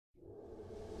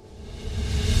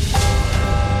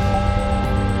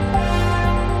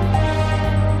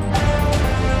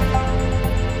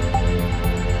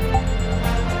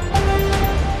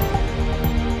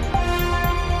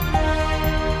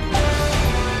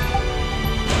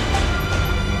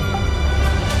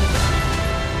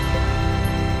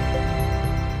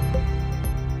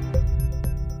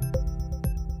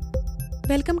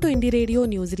Welcome to Indie Radio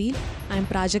Newsreel. I'm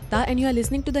Prajakta and you are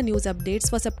listening to the news updates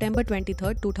for September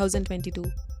 23rd, 2022.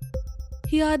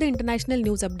 Here are the international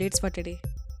news updates for today.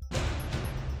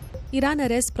 Iran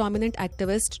arrests prominent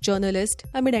activist, journalist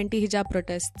amid anti-hijab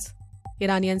protests.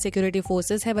 Iranian security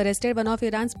forces have arrested one of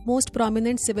Iran's most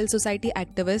prominent civil society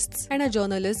activists and a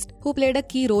journalist who played a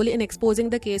key role in exposing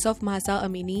the case of Mahsa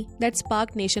Amini that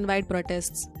sparked nationwide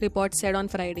protests, reports said on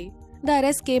Friday. The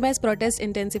arrest came as protests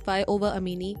intensify over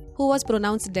Amini, who was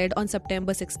pronounced dead on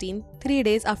September 16, 3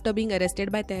 days after being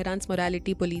arrested by Tehran's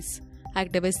morality police.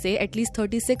 Activists say at least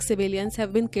 36 civilians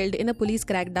have been killed in a police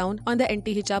crackdown on the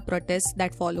anti-hijab protests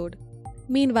that followed.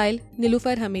 Meanwhile,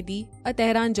 Niloufar Hamidi, a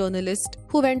Tehran journalist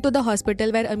who went to the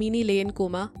hospital where Amini lay in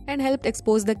coma and helped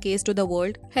expose the case to the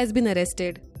world, has been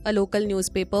arrested, a local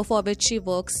newspaper for which she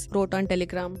works wrote on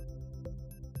Telegram.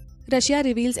 Russia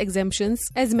reveals exemptions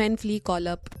as men flee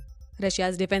call-up.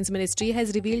 Russia's defense ministry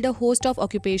has revealed a host of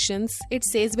occupations it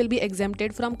says will be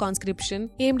exempted from conscription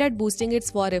aimed at boosting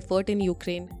its war effort in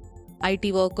Ukraine.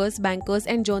 IT workers, bankers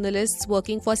and journalists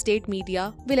working for state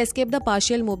media will escape the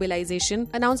partial mobilization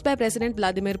announced by President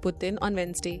Vladimir Putin on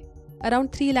Wednesday.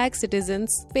 Around 3 lakh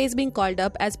citizens face being called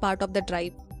up as part of the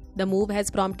drive. The move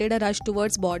has prompted a rush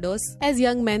towards borders as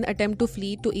young men attempt to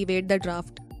flee to evade the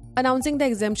draft. Announcing the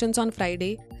exemptions on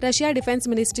Friday, Russia Defense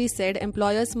Ministry said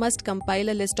employers must compile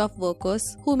a list of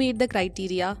workers who meet the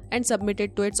criteria and submit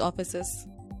it to its offices.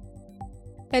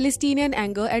 Palestinian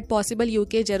anger at possible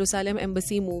UK Jerusalem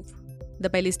embassy move. The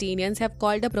Palestinians have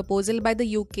called a proposal by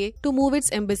the UK to move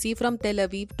its embassy from Tel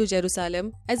Aviv to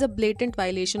Jerusalem as a blatant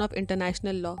violation of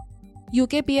international law.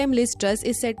 UK PM Liz Truss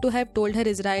is said to have told her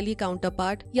Israeli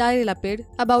counterpart Yair Lapid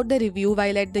about the review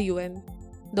while at the UN.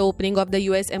 The opening of the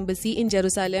US Embassy in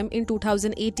Jerusalem in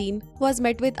 2018 was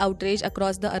met with outrage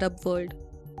across the Arab world.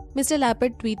 Mr.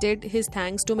 Lapid tweeted his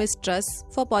thanks to Ms. Truss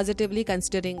for positively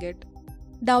considering it.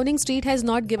 Downing Street has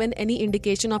not given any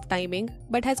indication of timing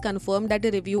but has confirmed that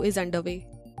a review is underway.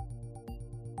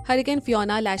 Hurricane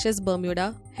Fiona lashes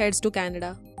Bermuda, heads to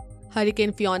Canada.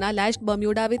 Hurricane Fiona lashed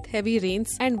Bermuda with heavy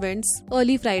rains and winds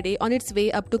early Friday on its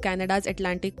way up to Canada's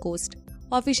Atlantic coast.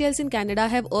 Officials in Canada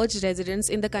have urged residents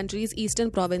in the country's eastern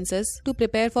provinces to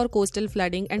prepare for coastal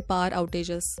flooding and power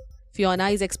outages.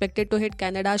 Fiona is expected to hit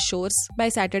Canada's shores by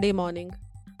Saturday morning.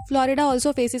 Florida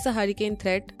also faces a hurricane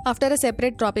threat after a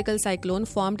separate tropical cyclone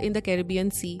formed in the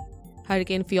Caribbean Sea.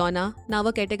 Hurricane Fiona, now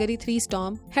a Category 3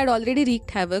 storm, had already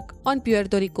wreaked havoc on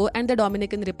Puerto Rico and the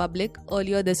Dominican Republic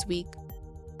earlier this week.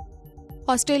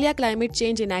 Australia climate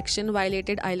change inaction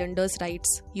violated islanders'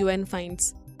 rights, UN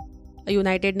finds. A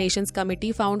United Nations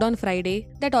committee found on Friday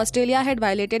that Australia had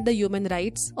violated the human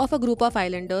rights of a group of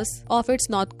islanders off its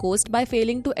north coast by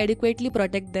failing to adequately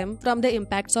protect them from the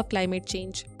impacts of climate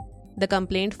change. The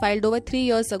complaint, filed over 3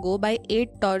 years ago by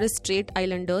 8 Torres Strait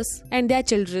Islanders and their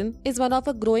children, is one of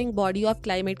a growing body of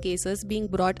climate cases being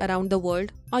brought around the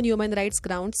world on human rights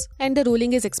grounds, and the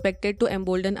ruling is expected to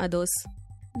embolden others.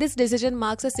 This decision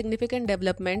marks a significant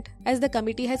development as the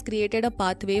committee has created a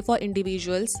pathway for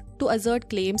individuals to assert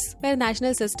claims where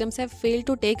national systems have failed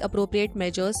to take appropriate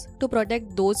measures to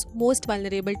protect those most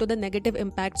vulnerable to the negative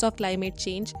impacts of climate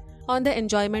change on the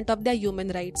enjoyment of their human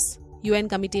rights, UN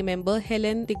committee member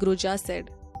Helen de Gruja said.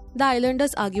 The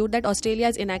islanders argued that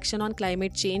Australia's inaction on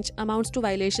climate change amounts to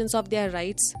violations of their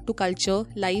rights to culture,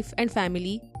 life and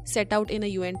family set out in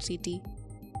a UN treaty.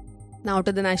 Now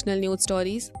to the national news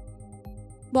stories.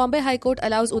 Bombay High Court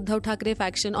allows Uddhav Thackeray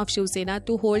faction of Shiv Sena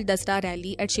to hold Dasra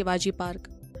rally at Shivaji Park.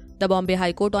 The Bombay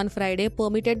High Court on Friday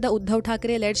permitted the Uddhav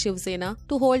Thackeray-led Shiv Sena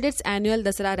to hold its annual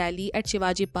Dasra rally at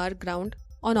Shivaji Park ground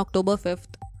on October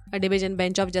 5th. A division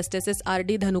bench of Justices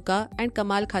R.D. Dhanuka and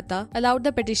Kamal Khatta allowed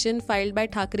the petition filed by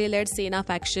Thackeray-led Sena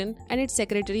faction and its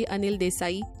secretary Anil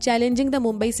Desai, challenging the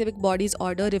Mumbai civic body's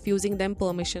order refusing them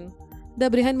permission. The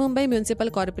Brihanmumbai Municipal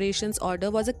Corporation's order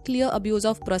was a clear abuse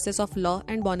of process of law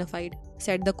and bona fide,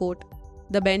 said the court.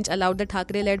 The bench allowed the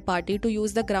Thackeray-led party to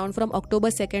use the ground from October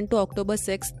 2nd to October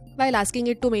 6th while asking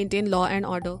it to maintain law and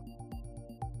order.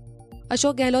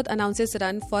 Ashok Gehlot announces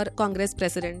run for Congress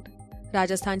President.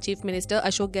 Rajasthan Chief Minister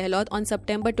Ashok Gehlot on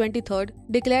September 23rd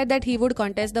declared that he would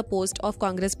contest the post of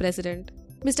Congress President.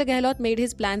 Mr. Gehlot made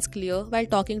his plans clear while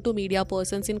talking to media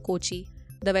persons in Kochi.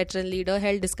 The veteran leader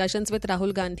held discussions with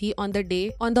Rahul Gandhi on the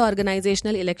day on the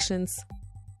organizational elections.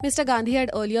 Mr. Gandhi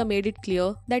had earlier made it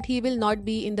clear that he will not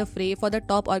be in the fray for the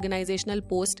top organizational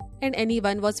post and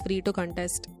anyone was free to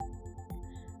contest.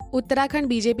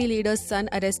 Uttarakhand BJP leader's son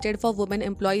arrested for woman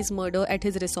employee's murder at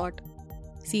his resort.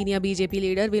 Senior BJP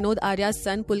leader Vinod Arya's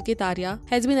son Pulkit Arya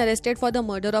has been arrested for the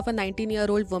murder of a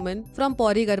 19-year-old woman from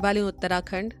Pauri Garhwal in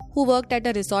Uttarakhand who worked at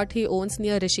a resort he owns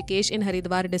near Rishikesh in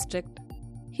Haridwar district.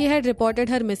 He had reported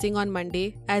her missing on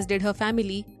Monday, as did her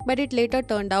family, but it later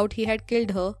turned out he had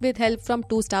killed her with help from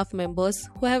 2 staff members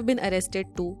who have been arrested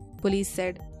too, police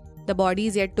said. The body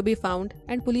is yet to be found,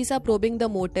 and police are probing the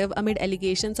motive amid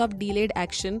allegations of delayed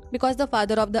action because the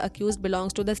father of the accused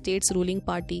belongs to the state's ruling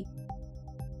party.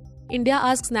 India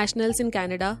asks nationals in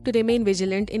Canada to remain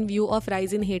vigilant in view of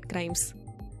rise in hate crimes.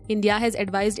 India has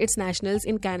advised its nationals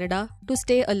in Canada to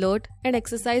stay alert and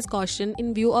exercise caution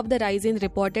in view of the rise in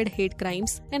reported hate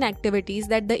crimes and activities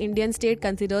that the Indian state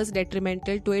considers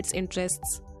detrimental to its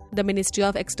interests. The Ministry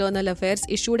of External Affairs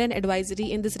issued an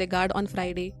advisory in this regard on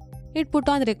Friday. It put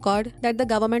on record that the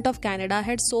Government of Canada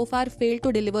had so far failed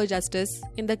to deliver justice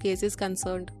in the cases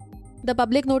concerned. The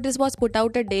public notice was put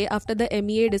out a day after the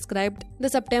MEA described the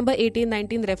September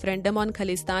 1819 referendum on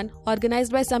Khalistan,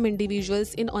 organized by some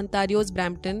individuals in Ontario's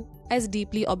Brampton, as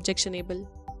deeply objectionable.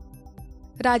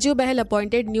 Rajiv Bahel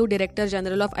appointed new Director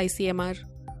General of ICMR.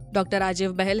 Dr.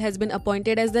 Rajiv Bahel has been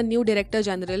appointed as the new Director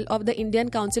General of the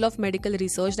Indian Council of Medical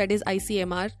Research, that is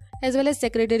ICMR, as well as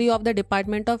Secretary of the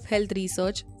Department of Health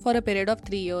Research for a period of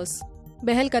 3 years.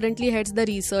 Bahel currently heads the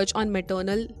research on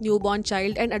maternal, newborn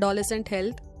child and adolescent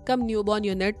health, Newborn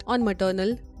Unit on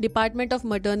Maternal, Department of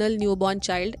Maternal, Newborn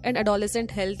Child and Adolescent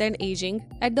Health and Aging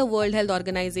at the World Health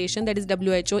Organization, that is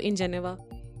WHO, in Geneva.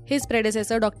 His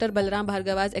predecessor, Dr. Balram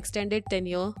Bhargava's extended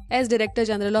tenure as Director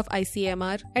General of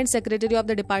ICMR and Secretary of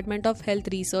the Department of Health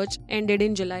Research ended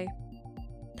in July.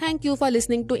 Thank you for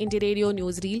listening to Indie Radio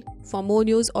Newsreel. For more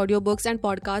news, audiobooks and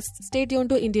podcasts, stay tuned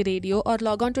to Indie Radio or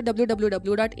log on to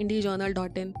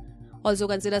www.indiejournal.in. Also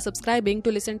consider subscribing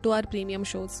to listen to our premium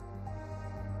shows.